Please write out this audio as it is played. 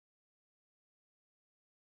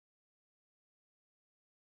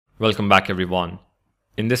Welcome back everyone.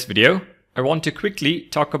 In this video, I want to quickly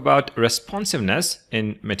talk about responsiveness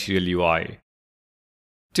in Material UI.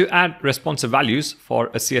 To add responsive values for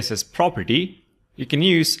a CSS property, you can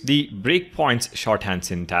use the breakpoints shorthand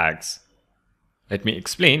syntax. Let me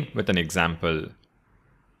explain with an example.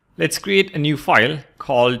 Let's create a new file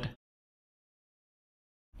called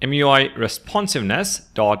MUI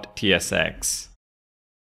responsiveness.tsx.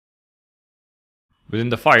 Within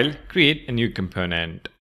the file, create a new component.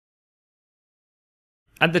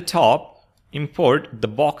 At the top, import the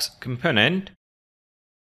box component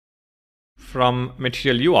from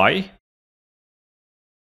Material UI,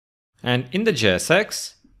 and in the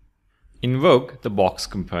JSX, invoke the box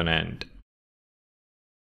component.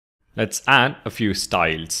 Let's add a few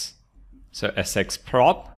styles. So SX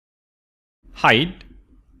prop, height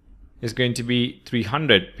is going to be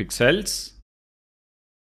 300 pixels,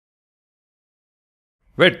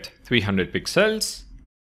 width 300 pixels,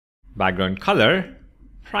 background color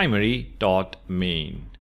primary.main.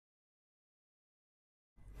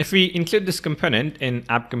 If we include this component in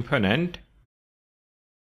app component,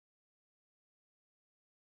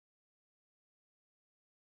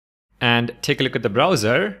 and take a look at the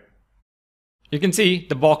browser, you can see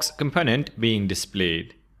the box component being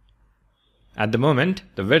displayed. At the moment,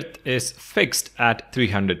 the width is fixed at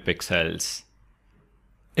 300 pixels.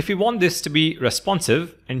 If we want this to be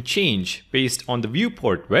responsive and change based on the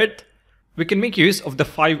viewport width, we can make use of the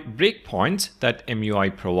 5 breakpoints that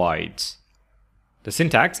MUI provides. The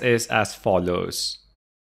syntax is as follows.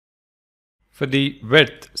 For the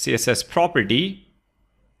width CSS property,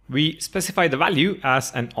 we specify the value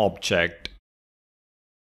as an object.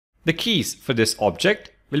 The keys for this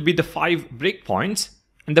object will be the 5 breakpoints,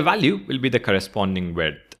 and the value will be the corresponding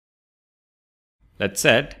width. Let's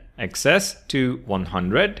set XS to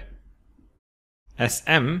 100,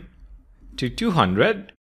 SM to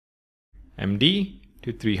 200, MD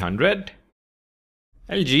to 300,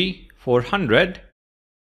 LG 400,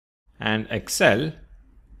 and XL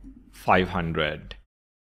 500.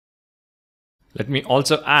 Let me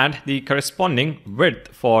also add the corresponding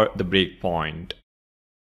width for the breakpoint.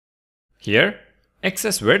 Here,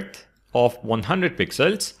 XS width of 100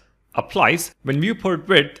 pixels applies when viewport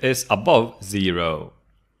width is above 0.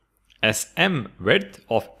 SM width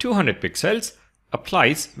of 200 pixels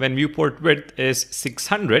applies when viewport width is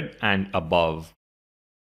 600 and above.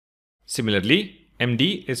 Similarly,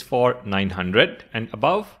 MD is for 900 and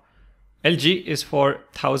above, LG is for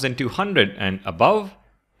 1200 and above,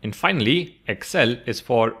 and finally XL is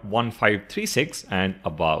for 1536 and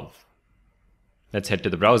above. Let's head to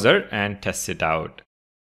the browser and test it out.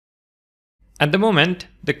 At the moment,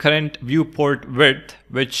 the current viewport width,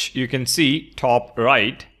 which you can see top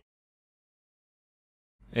right,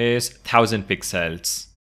 is 1000 pixels.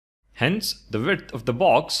 Hence, the width of the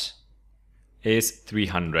box is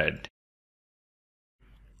 300.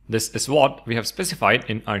 This is what we have specified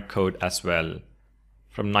in our code as well.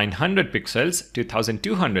 From 900 pixels to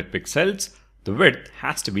 1200 pixels, the width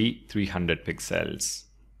has to be 300 pixels.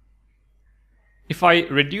 If I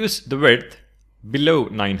reduce the width below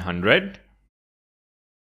 900,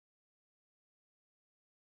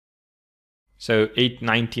 so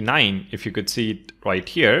 899, if you could see it right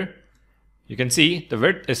here, you can see the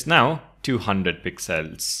width is now 200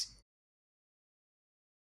 pixels.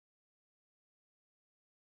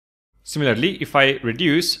 Similarly, if I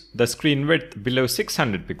reduce the screen width below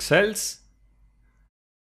 600 pixels,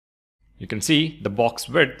 you can see the box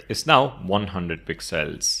width is now 100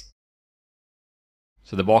 pixels.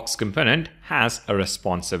 So the box component has a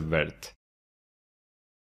responsive width.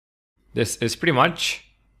 This is pretty much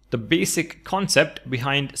the basic concept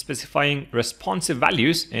behind specifying responsive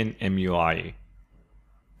values in MUI.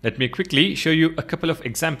 Let me quickly show you a couple of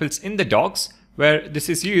examples in the docs where this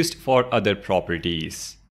is used for other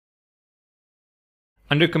properties.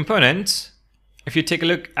 Under components, if you take a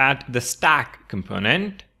look at the stack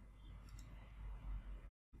component,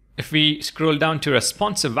 if we scroll down to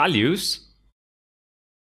responsive values,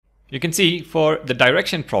 you can see for the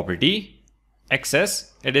direction property,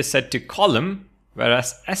 XS, it is set to column,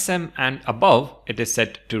 whereas SM and above, it is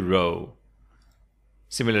set to row.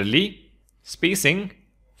 Similarly, spacing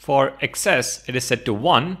for XS, it is set to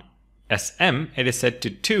 1, SM, it is set to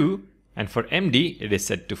 2, and for MD, it is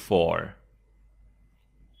set to 4.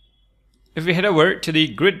 If we head over to the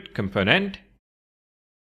grid component,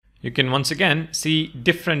 you can once again see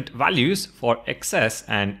different values for XS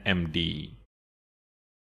and MD.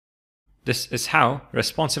 This is how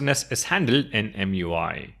responsiveness is handled in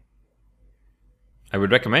MUI. I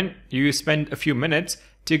would recommend you spend a few minutes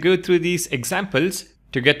to go through these examples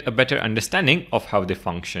to get a better understanding of how they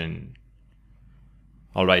function.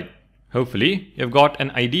 Alright, hopefully you've got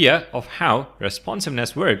an idea of how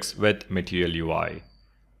responsiveness works with Material UI.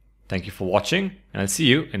 Thank you for watching, and I'll see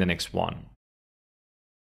you in the next one.